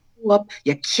you up,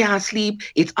 you can't sleep.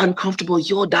 It's uncomfortable.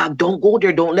 Yo, dog, don't go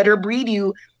there. Don't let her breed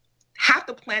you. Half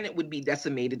the planet would be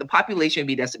decimated. The population would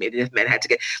be decimated if men had to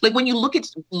get, like, when you look at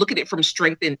it from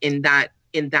strength in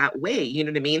that way, you know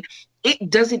what I mean?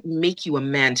 It doesn't make you a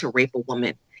man to rape a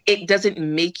woman. It doesn't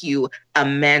make you a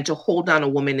man to hold on a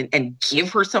woman and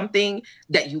give her something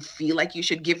that you feel like you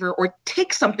should give her, or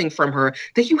take something from her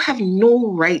that you have no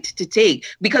right to take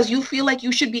because you feel like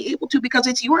you should be able to because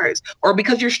it's yours, or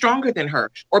because you're stronger than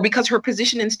her, or because her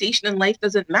position and station in life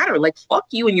doesn't matter. Like, fuck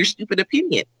you and your stupid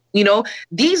opinion.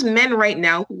 These men right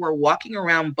now who are walking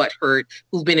around butthurt,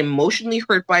 who've been emotionally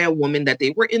hurt by a woman that they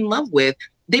were in love with,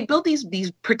 they build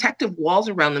these protective walls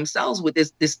around themselves with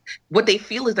this what they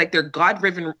feel is like their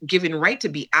God-given right to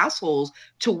be assholes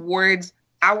towards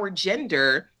our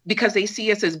gender because they see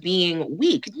us as being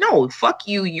weak. No, fuck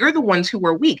you. You're the ones who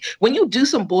are weak. When you do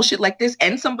some bullshit like this,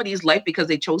 end somebody's life because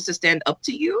they chose to stand up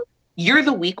to you, you're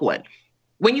the weak one.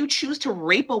 When you choose to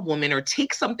rape a woman or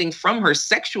take something from her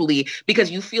sexually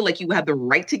because you feel like you have the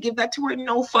right to give that to her,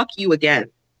 no, fuck you again.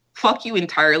 Fuck you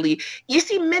entirely. You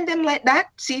see men them like that,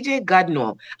 CJ, God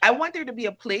no. I want there to be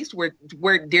a place where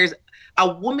there's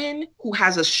a woman who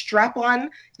has a strap on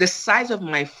the size of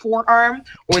my forearm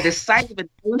or the size of an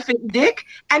infant dick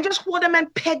and just hold them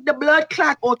and peg the blood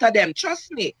clot out of them.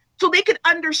 Trust me. So they could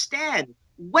understand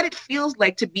what it feels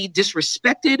like to be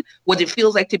disrespected, what it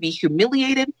feels like to be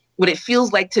humiliated, what it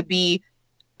feels like to be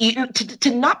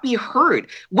to not be heard,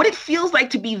 what it feels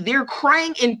like to be there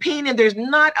crying in pain and there's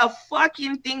not a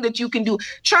fucking thing that you can do.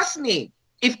 Trust me,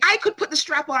 if I could put the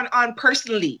strap on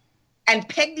personally and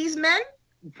peg these men,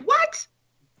 what?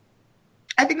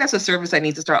 I think that's a service I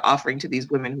need to start offering to these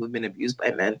women who have been abused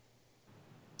by men.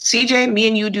 CJ, me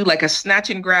and you do like a snatch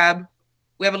and grab.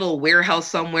 We have a little warehouse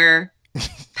somewhere,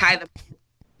 tie the,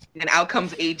 and out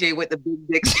comes AJ with the big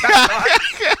dick strap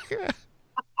on.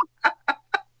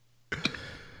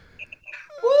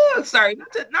 Ooh, sorry,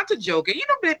 not to joke it,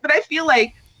 but I feel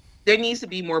like there needs to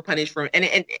be more punishment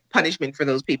for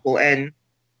those people, and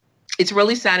it's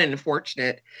really sad and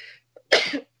unfortunate.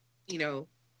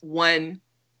 One,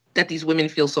 that these women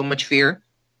feel so much fear.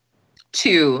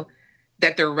 Two,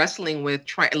 that they're wrestling with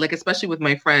especially with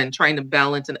my friend, trying to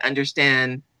balance and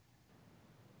understand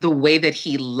the way that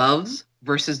he loves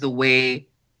versus the way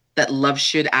that love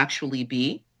should actually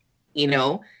be.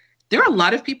 There are a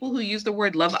lot of people who use the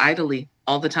word love idly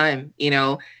all the time,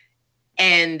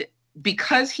 and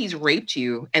because he's raped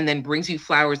you and then brings you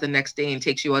flowers the next day and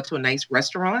takes you out to a nice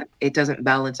restaurant, it doesn't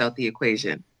balance out the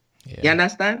equation. Yeah. You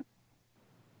understand?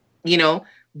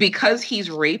 Because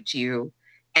he's raped you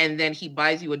and then he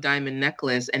buys you a diamond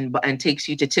necklace and takes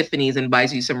you to Tiffany's and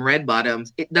buys you some red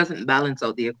bottoms, it doesn't balance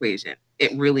out the equation.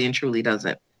 It really and truly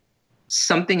doesn't.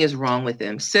 Something is wrong with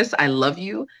him. Sis, I love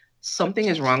you. Something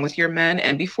is wrong with your man.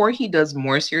 And before he does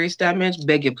more serious damage,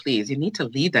 beg you, please, you need to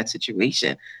leave that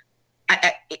situation.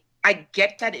 I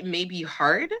get that it may be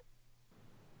hard,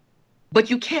 but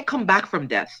you can't come back from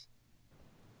death.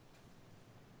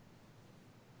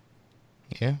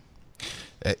 Yeah.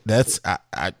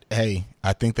 Hey,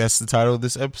 I think that's the title of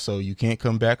this episode. You can't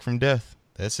come back from death.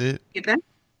 That's it. Get that?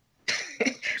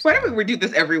 Why don't we do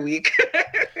this every week?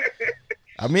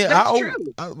 I mean,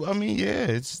 I mean, yeah,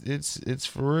 it's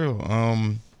for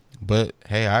real. But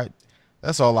hey,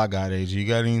 that's all I got, AJ. You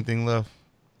got anything left?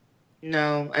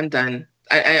 No, I'm done.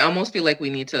 I almost feel like we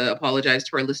need to apologize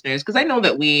to our listeners because I know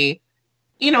that we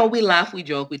laugh, we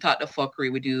joke, we talk the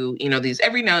fuckery, we do, these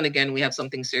every now and again we have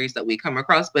something serious that we come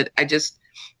across. But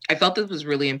I felt this was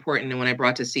really important, and when I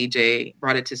brought it to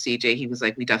CJ, he was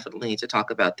like, we definitely need to talk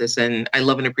about this, and I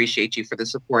love and appreciate you for the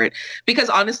support because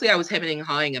honestly, I was hemming and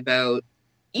hawing about.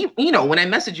 When I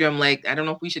message you, I'm like, I don't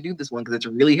know if we should do this one because it's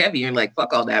really heavy. You're like,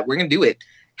 fuck all that. We're going to do it.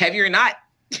 Heavy or not,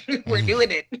 we're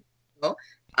doing it.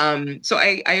 So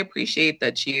I appreciate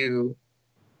that you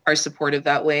are supportive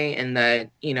that way and that,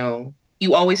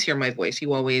 you always hear my voice.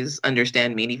 You always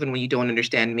understand me. And even when you don't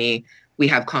understand me, we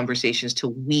have conversations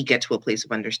till we get to a place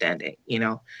of understanding.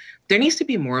 There needs to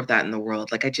be more of that in the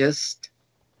world. Like, I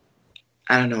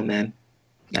don't know, man.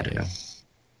 I don't know.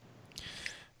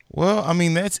 Well, I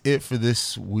mean, that's it for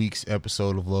this week's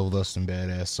episode of Love, Lust, and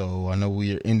Badass. So I know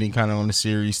we are ending kind of on the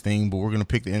series thing, but we're going to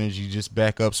pick the energy just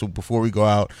back up. So before we go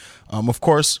out, of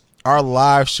course, our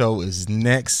live show is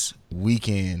next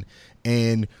weekend.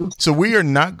 And so we are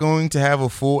not going to have a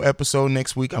full episode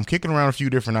next week. I'm kicking around a few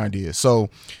different ideas. So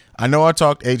I know I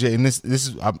talked AJ, and this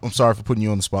is, I'm sorry for putting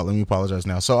you on the spot. Let me apologize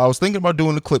now. So I was thinking about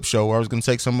doing a clip show where I was going to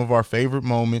take some of our favorite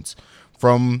moments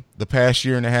from the past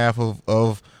year and a half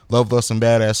of Love, Lust, and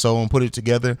Badass Soul and put it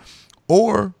together.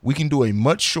 Or we can do a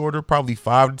much shorter, probably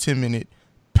 5 to 10 minute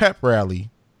pep rally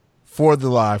for the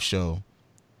live show.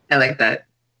 I like that.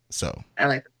 So I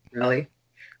like that, really.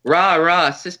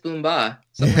 Rah, sis boom ba.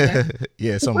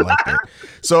 Yeah, something like that.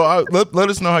 So let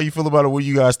us know how you feel about it. What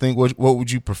you guys think? What would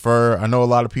you prefer? I know a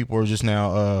lot of people are just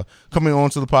now coming on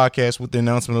to the podcast with the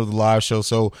announcement of the live show.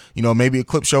 So, maybe a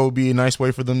clip show would be a nice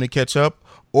way for them to catch up.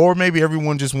 Or maybe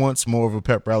everyone just wants more of a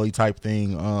pep rally type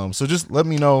thing. So just let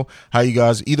me know how you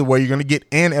guys, either way, you're going to get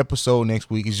an episode next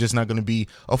week. It's just not going to be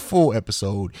a full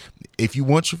episode. If you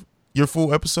want your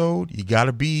full episode, you got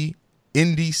to be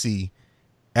in DC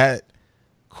at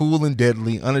Cool and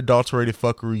Deadly Unadulterated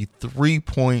Fuckery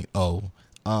 3.0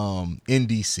 in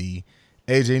DC.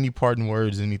 AJ, any parting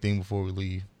words, anything before we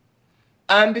leave?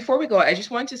 Before we go, I just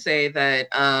want to say that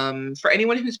for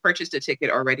anyone who's purchased a ticket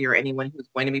already or anyone who's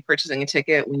going to be purchasing a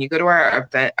ticket, when you go to our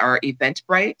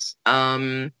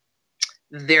Eventbrite,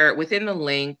 there within the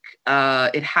link,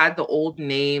 it had the old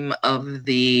name of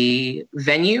the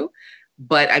venue,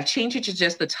 but I've changed it to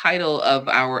just the title of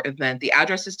our event. The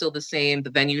address is still the same. The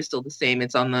venue is still the same.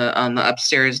 It's on the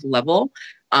upstairs level.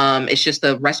 It's just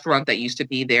the restaurant that used to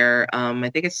be there. I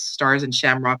think it's Stars and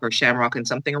Shamrock or Shamrock and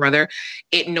something or other.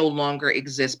 It no longer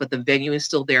exists, but the venue is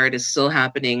still there. It is still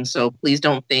happening. So please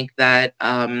don't think that,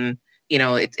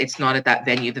 it's not at that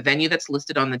venue. The venue that's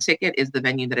listed on the ticket is the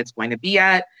venue that it's going to be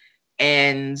at.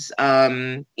 And,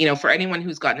 for anyone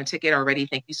who's gotten a ticket already,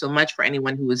 thank you so much. For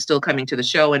anyone who is still coming to the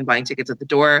show and buying tickets at the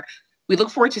door, we look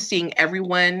forward to seeing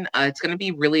everyone. It's going to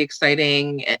be really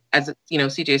exciting. As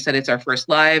CJ said, it's our first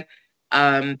live.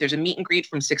 There's a meet and greet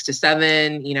from 6 to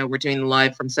 7. We're doing the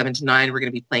live from 7 to 9. We're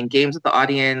going to be playing games with the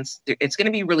audience. It's going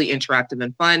to be really interactive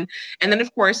and fun. And then,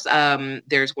 of course,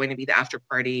 there's going to be the after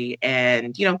party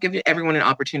and, give everyone an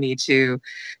opportunity to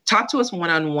talk to us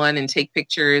one-on-one and take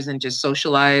pictures and just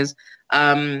socialize.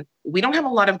 We don't have a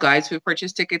lot of guys who have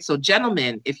purchased tickets. So,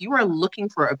 gentlemen, if you are looking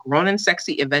for a grown and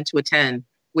sexy event to attend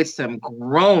with some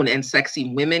grown and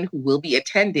sexy women who will be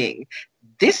attending,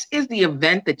 this is the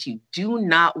event that you do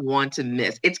not want to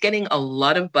miss. It's getting a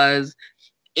lot of buzz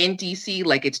in DC.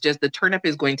 Like, it's just, the turn up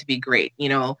is going to be great.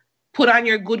 Put on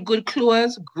your good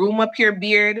clothes, groom up your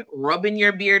beard, rub in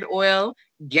your beard oil,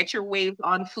 get your waves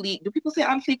on fleek. Do people say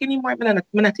on fleek anymore? I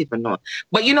not even know.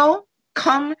 But,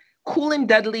 come Cool and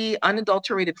Dudley,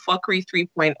 Unadulterated Fuckery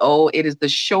 3.0. It is the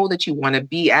show that you want to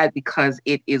be at because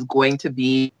it is going to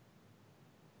be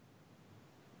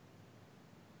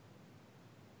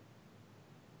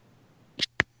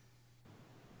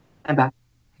I'm back.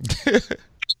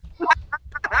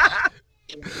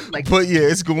 But yeah,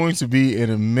 it's going to be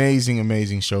an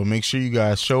amazing show. Make sure you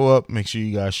guys show up. Make sure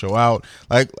you guys show out.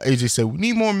 Like AJ said, we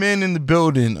need more men in the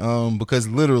building because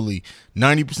literally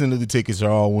 90% of the tickets are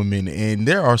all women, and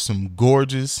there are some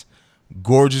gorgeous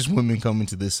women coming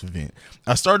to this event.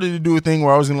 I started to do a thing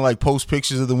where I was gonna post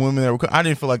pictures of the women that were. I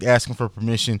didn't feel like asking for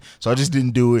permission, so I just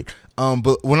didn't do it.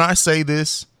 But when I say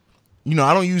this,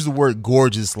 I don't use the word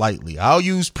gorgeous lightly. I'll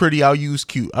use pretty, I'll use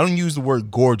cute. I don't use the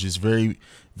word gorgeous very,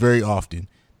 very often.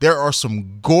 There are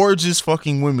some gorgeous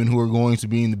fucking women who are going to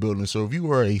be in the building. So if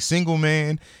you are a single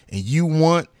man and you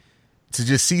want to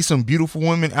just see some beautiful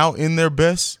women out in their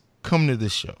best, come to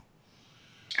this show.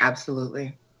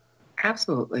 Absolutely.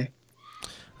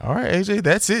 All right, AJ,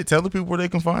 that's it. Tell the people where they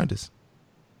can find us.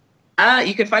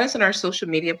 You can find us on our social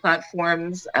media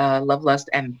platforms, Love, Lust,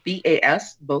 and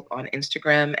BAS, both on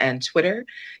Instagram and Twitter.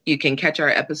 You can catch our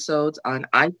episodes on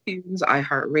iTunes,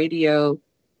 iHeartRadio,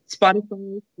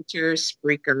 Spotify, Stitcher,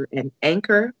 Spreaker, and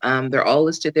Anchor. They're all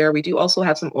listed there. We do also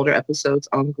have some older episodes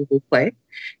on Google Play.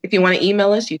 If you want to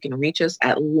email us, you can reach us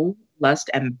at Love,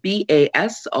 Lust, and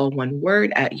BAS, all one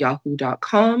word, at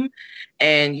yahoo.com.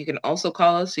 And you can also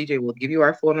call us. CJ will give you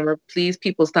our phone number. Please,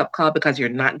 people, stop calling because you're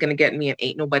not going to get me and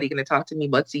ain't nobody going to talk to me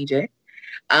but CJ.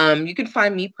 You can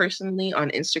find me personally on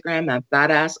Instagram at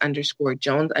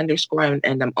badass_Jones_,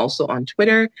 and I'm also on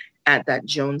Twitter at that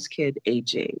Jones Kid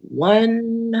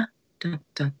AJ1. Dun,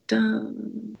 dun,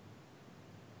 dun.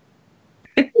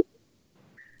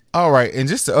 All right, and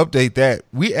just to update that,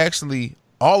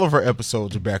 all of our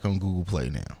episodes are back on Google Play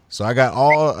now. So I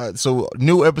got so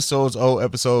new episodes, old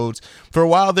episodes. For a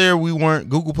while there,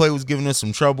 Google Play was giving us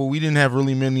some trouble. We didn't have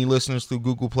really many listeners through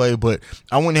Google Play, but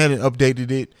I went ahead and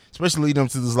updated it, especially leading up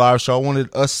to this live show. I wanted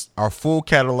our full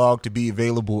catalog to be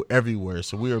available everywhere.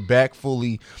 So we are back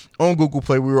fully on Google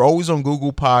Play. We were always on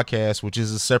Google Podcasts, which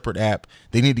is a separate app.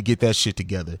 They need to get that shit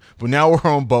together. But now we're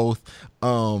on both.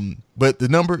 But the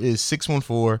number is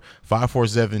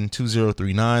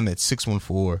 614-547-2039. That's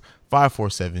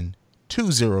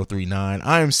 614-547-2039.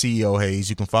 I am CEO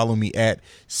Hayes. You can follow me at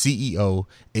CEO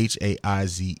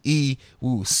HAIZE. We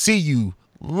will see you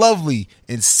lovely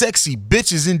and sexy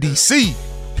bitches in DC.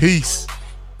 Peace.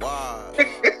 Wow.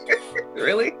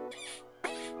 Really?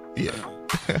 Yeah.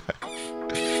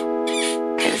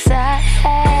 Cause I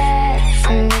had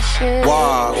some issues.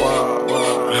 Wow.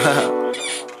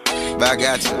 Back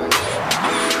at you.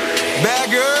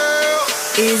 Bad girl.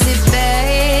 Is it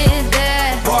bad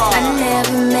that I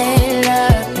never made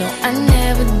love? No, I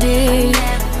never did.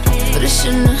 But I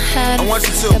shouldn't know how to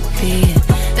be a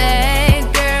bad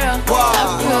girl. I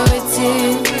prove it to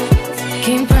you.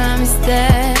 Can't promise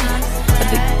that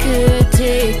I'll be good to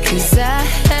you. Cause I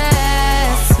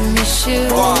had some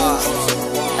issues. I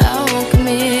won't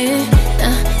commit.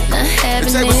 Not having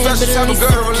it, but at least I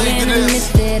can admit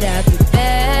that I'll be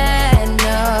bad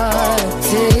enough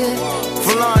to you.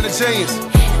 Flying the chains.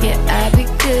 Yeah, I'll be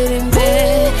good in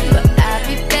bed, but I'll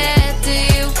be bad to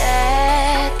you.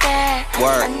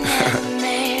 Word.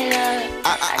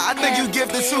 I think you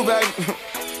gifted too, baby.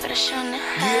 But I shouldn't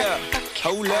have. Yeah.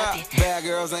 Hold up. Bad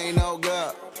girls ain't no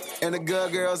good. And the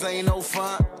good girls ain't no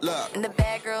fun. Look. And the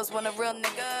bad girls want a real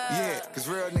nigga. Yeah, cause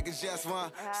real niggas just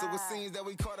want. So it seems that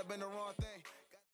we caught up in the wrong thing.